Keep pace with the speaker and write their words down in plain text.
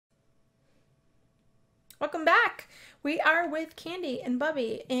Welcome back. We are with Candy and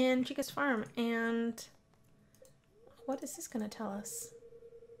Bubby and Chica's farm. And what is this going to tell us?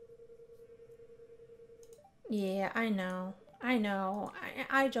 Yeah, I know. I know.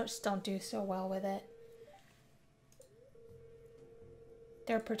 I just don't do so well with it.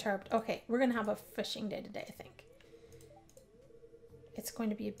 They're perturbed. Okay, we're going to have a fishing day today, I think. It's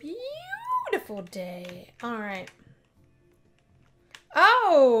going to be a beautiful day. All right.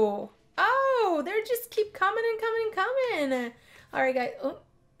 Oh! Oh! They just keep coming and coming and coming. All right, guys. Oh.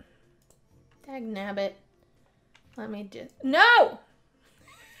 Dagnabbit. Let me just... No!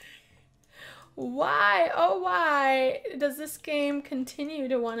 Why? Oh, why does this game continue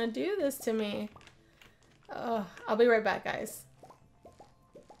to want to do this to me? Oh, I'll be right back, guys.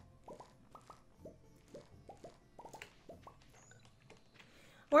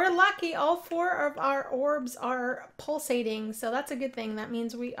 We're lucky. All 4 of our orbs are pulsating, so that's a good thing. That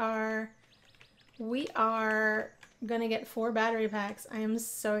means we are gonna get 4 battery packs. I am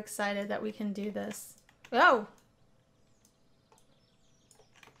so excited that we can do this. Oh!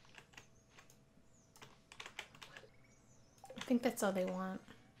 I think that's all they want.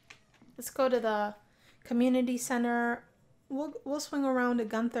 Let's go to the community center. We'll swing around to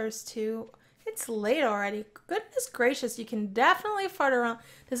Gunther's too. It's late already. Goodness gracious, you can definitely fart around.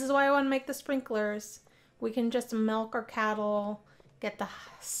 This is why I want to make the sprinklers. We can just milk our cattle, get the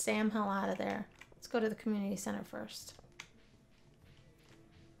Sam hell out of there. Let's go to the community center first.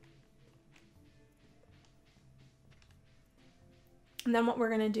 And then what we're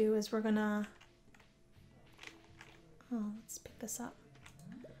going to do is we're going to... Oh, let's pick this up.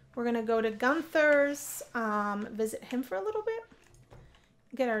 We're going to go to Gunther's, visit him for a little bit.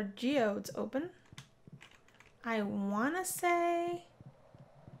 Get our geodes open. I want to say...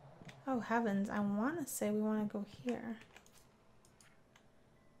 Oh, heavens. I want to say we want to go here.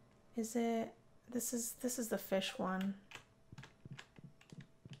 Is it... This is the fish one.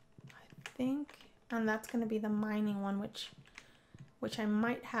 I think. And that's going to be the mining one, which I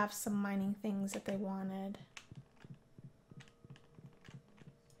might have some mining things that they wanted.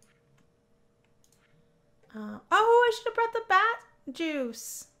 Oh, I should have brought the bat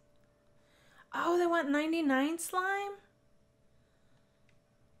juice. Oh, they want 99 slime?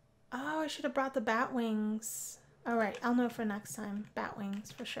 Oh, I should have brought the bat wings. Alright, I'll know for next time. Bat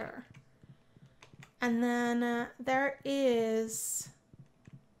wings, for sure. And then there is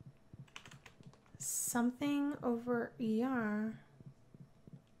something over here.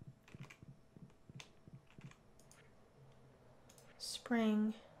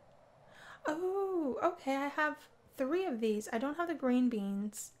 Spring. Oh, okay, I have 3 of these. I don't have the green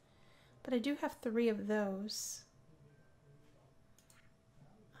beans, but I do have 3 of those.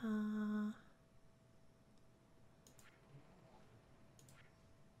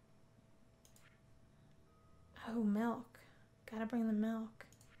 Oh, milk. Gotta bring the milk.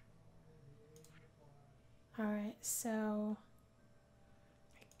 Alright, so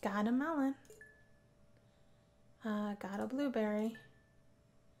I got a melon. Got a blueberry.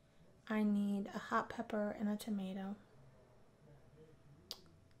 I need a hot pepper and a tomato.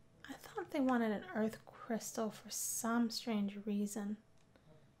 I thought they wanted an earth crystal for some strange reason.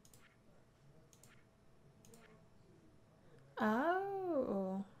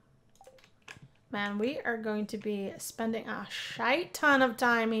 Oh. Man, we are going to be spending a shite ton of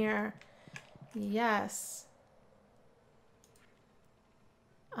time here. Yes.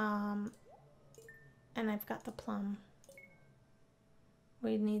 And I've got the plum.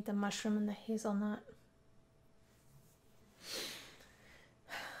 We need the mushroom and the hazelnut.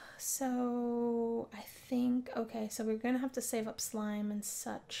 So I think, okay, so we're gonna have to save up slime and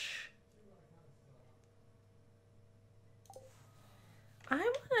such. I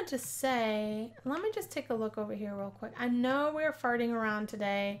wanted to say, let me just take a look over here real quick. I know we're farting around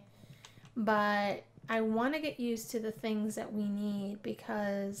today, but I want to get used to the things that we need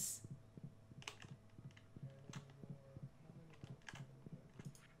because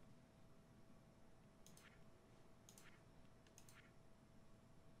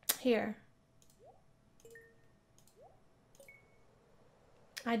here.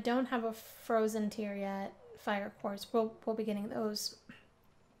 I don't have a frozen tier yet. Fire quartz. We'll be getting those.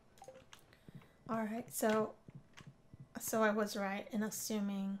 Alright, so I was right in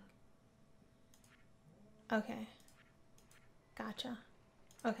assuming. Okay. Gotcha.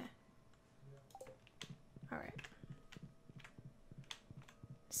 Okay. Alright.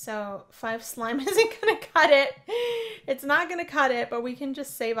 So 5 slime isn't gonna cut it. It's not gonna cut it, but we can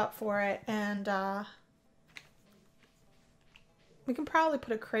just save up for it, and we can probably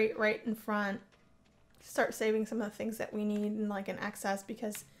put a crate right in front. Start saving some of the things that we need in like an excess,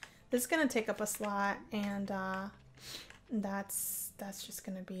 because This is gonna take up a slot, and that's just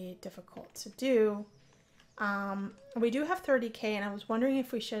gonna be difficult to do. We do have 30K, and I was wondering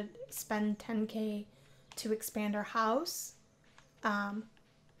if we should spend 10K to expand our house.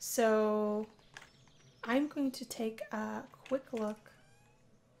 So I'm going to take a quick look.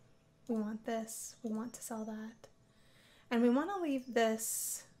 We want this. We want to sell that. And we want to leave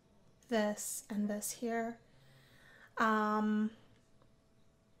this, and this here. And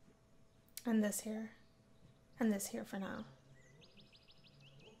this here. And this here for now.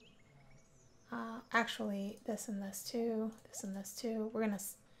 Actually, this and this too. This and this too. We're going to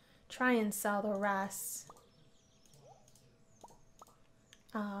try and sell the rest.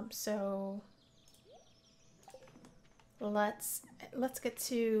 So let's get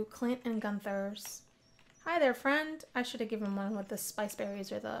to Clint and Gunther's. Hi there, friend. I should have given one with the spice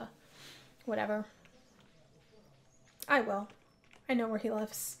berries or the whatever. I will. I know where he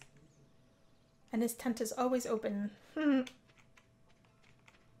lives. And his tent is always open.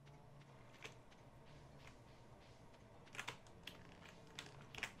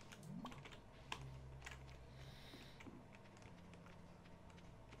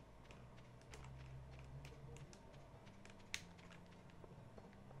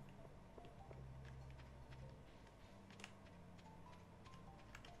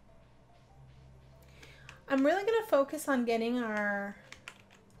 I'm really going to focus on getting our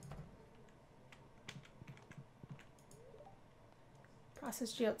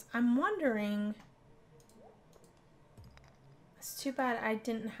processed geodes. I'm wondering, it's too bad I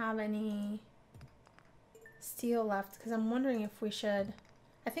didn't have any steel left, because I'm wondering if we should,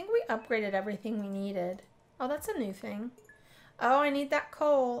 I think we upgraded everything we needed. Oh, that's a new thing. Oh, I need that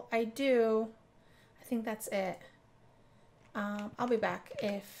coal. I do. I think that's it. I'll be back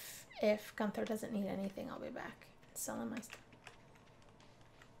if Gunther doesn't need anything. I'll be back selling my stuff.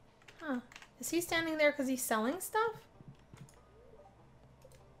 Huh. Is he standing there because he's selling stuff?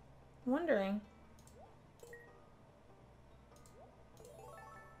 I'm wondering.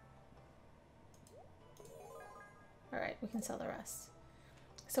 Alright, we can sell the rest.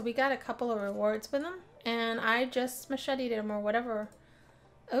 So we got a couple of rewards with them, and I just macheted them or whatever.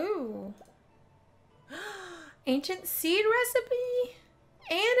 Oh. Ancient seed recipe?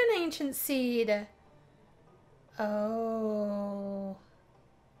 And an ancient seed. Oh.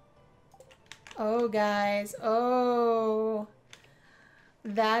 Oh, guys. Oh.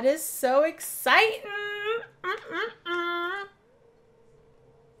 That is so exciting.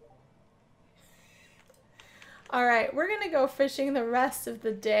 All right, we're going to go fishing the rest of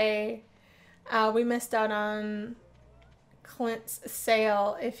the day. We missed out on Clint's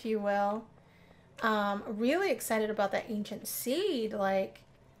sale, if you will. Really excited about that ancient seed. Like,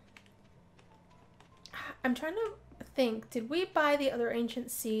 I'm trying to think, did we buy the other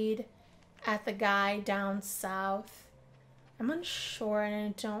ancient seed at the guy down south? I'm unsure and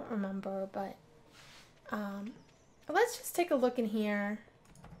I don't remember, but let's just take a look in here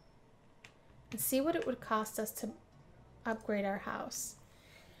and see what it would cost us to upgrade our house.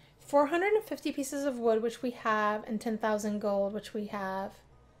 450 pieces of wood, which we have, and 10,000 gold, which we have.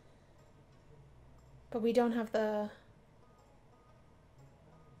 But we don't have the...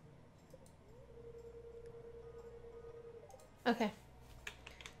 Okay.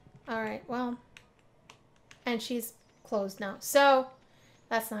 Alright, well. And she's closed now. So,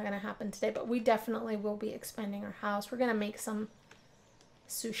 that's not going to happen today, but we definitely will be expanding our house. We're going to make some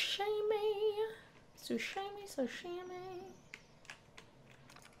sushimi. Sushimi.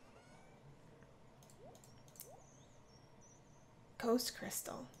 Ghost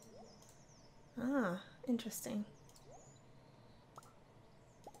crystal. Ah, interesting.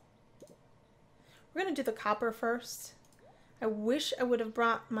 We're going to do the copper first. I wish I would have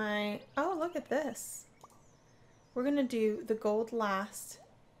brought my... Oh, look at this. We're going to do the gold last.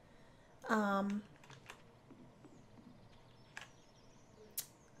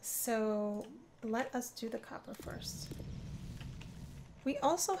 So let us do the copper first. We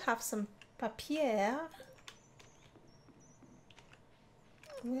also have some papier.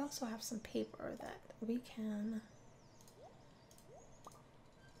 We also have some paper that we can...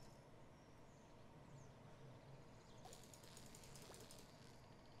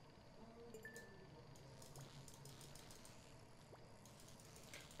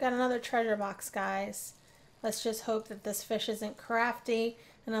 Got another treasure box, guys. Let's just hope that this fish isn't crafty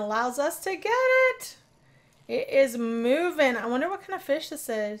and allows us to get it. It is moving. I wonder what kind of fish this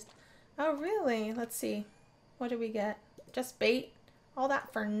is. Oh, really? Let's see. What did we get? Just bait. All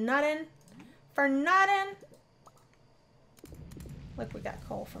that for nothing. For nothing. Look, we got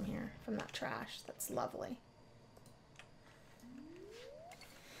coal from here, from that trash. That's lovely.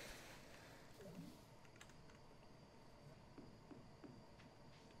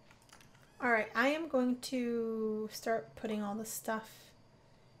 right, I am going to start putting all the stuff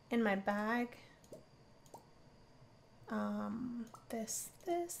in my bag. This.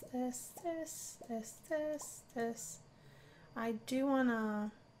 I do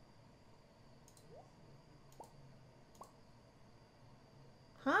wanna...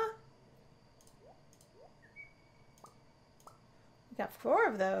 Huh? We got 4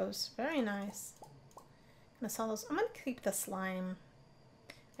 of those. Very nice. I'm gonna sell those. I'm gonna keep the slime,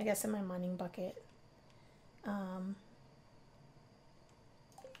 I guess, in my mining bucket. I'm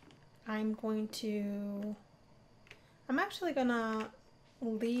actually gonna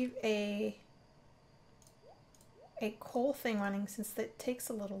leave a coal thing running since it takes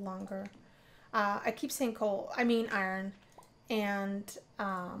a little longer. I keep saying coal, I mean iron. And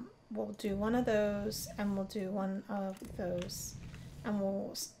we'll do one of those, and we'll do one of those, and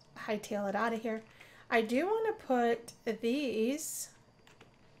we'll hightail it out of here. I do want to put these.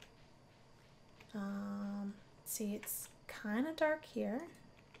 See, it's kind of dark here.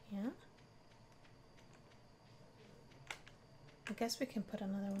 Yeah. I guess we can put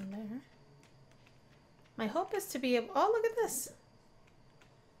another one there. My hope is to be able, oh, look at this,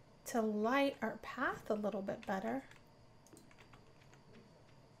 to light our path a little bit better.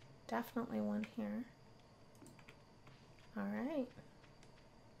 Definitely one here. All right.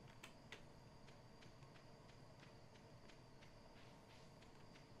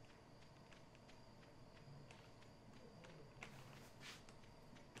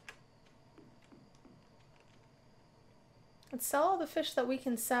 Let's sell all the fish that we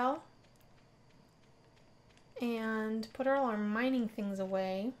can sell and put all our mining things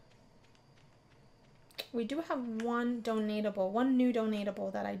away. We do have one new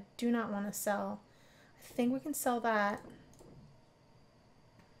donatable that I do not want to sell. I think we can sell that.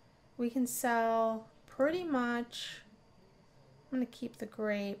 We can sell pretty much, I'm going to keep the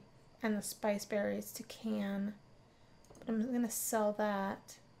grape and the spice berries to can, but I'm going to sell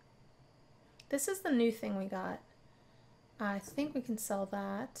that. This is the new thing we got. I think we can sell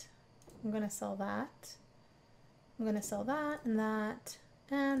that. I'm going to sell that. I'm going to sell that and that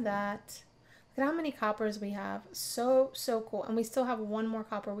and that. Look at how many coppers we have. So cool. And we still have one more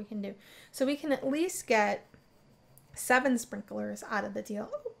copper we can do. So we can at least get 7 sprinklers out of the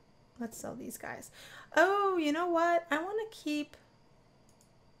deal. Ooh, let's sell these guys. Oh, you know what? I want to keep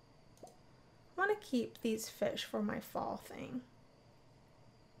these fish for my fall thing.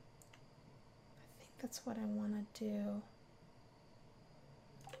 I think that's what I want to do.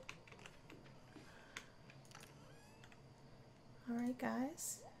 All right,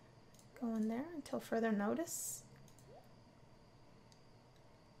 guys. Go in there until further notice.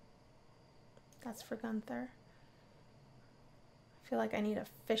 That's for Gunther. I feel like I need a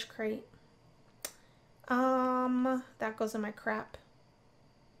fish crate. That goes in my crap.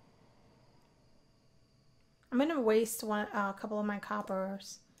 I'm gonna waste a couple of my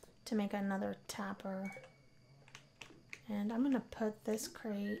coppers to make another tapper. And I'm gonna put this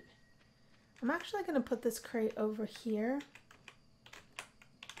crate. I'm actually gonna put this crate over here,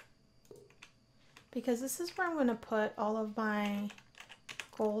 because this is where I'm going to put all of my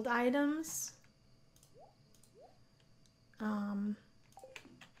gold items. Oh,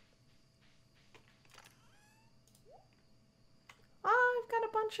 I've got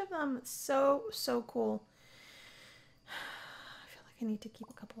a bunch of them. It's so cool. I feel like I need to keep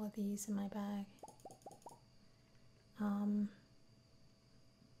a couple of these in my bag.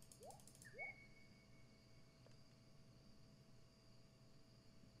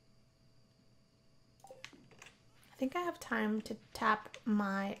 I think I have time to tap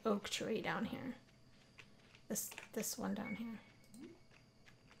my oak tree down here. This one down here.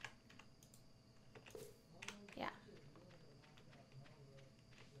 Yeah.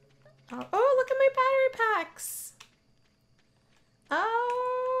 Oh, look at my battery packs.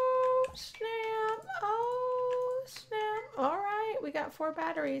 Oh, snap. Oh, snap. All right, we got 4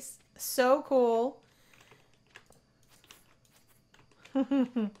 batteries. So cool.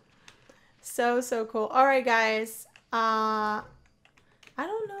 So cool. All right, guys. I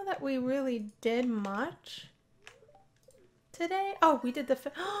don't know that we really did much today. Oh, we did the...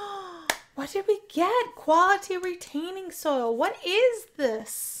 What did we get? Quality retaining soil. What is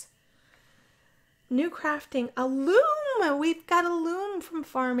this? New crafting. A loom. We've got a loom from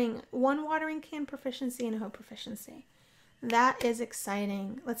farming. 1 watering can proficiency and a hoe proficiency. That is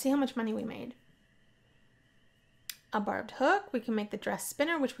exciting. Let's see how much money we made. A barbed hook. We can make the dress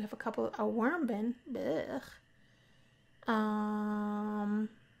spinner, which we have a couple. A worm bin. Ugh.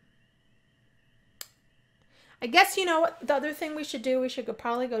 I guess, you know what, the other thing we should do, we should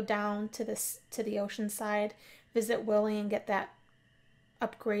probably go down to the ocean side, visit Willie and get that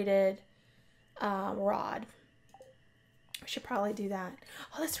upgraded rod. We should probably do that.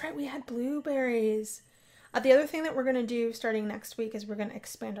 Oh, that's right. We had blueberries. The other thing that we're going to do starting next week is we're going to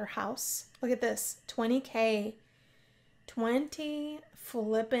expand our house. Look at this. 20K. 20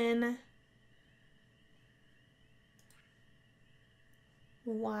 flippin'.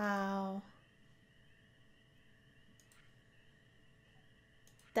 Wow.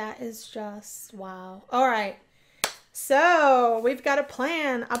 That is just wow. All right. So we've got a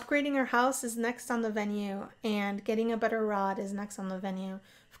plan. Upgrading our house is next on the venue, and getting a better rod is next on the venue.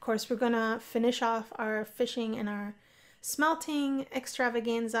 Of course, we're going to finish off our fishing and our smelting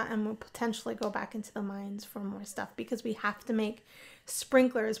extravaganza, and we'll potentially go back into the mines for more stuff because we have to make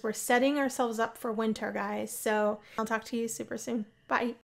sprinklers. We're setting ourselves up for winter, guys. So I'll talk to you super soon. Bye.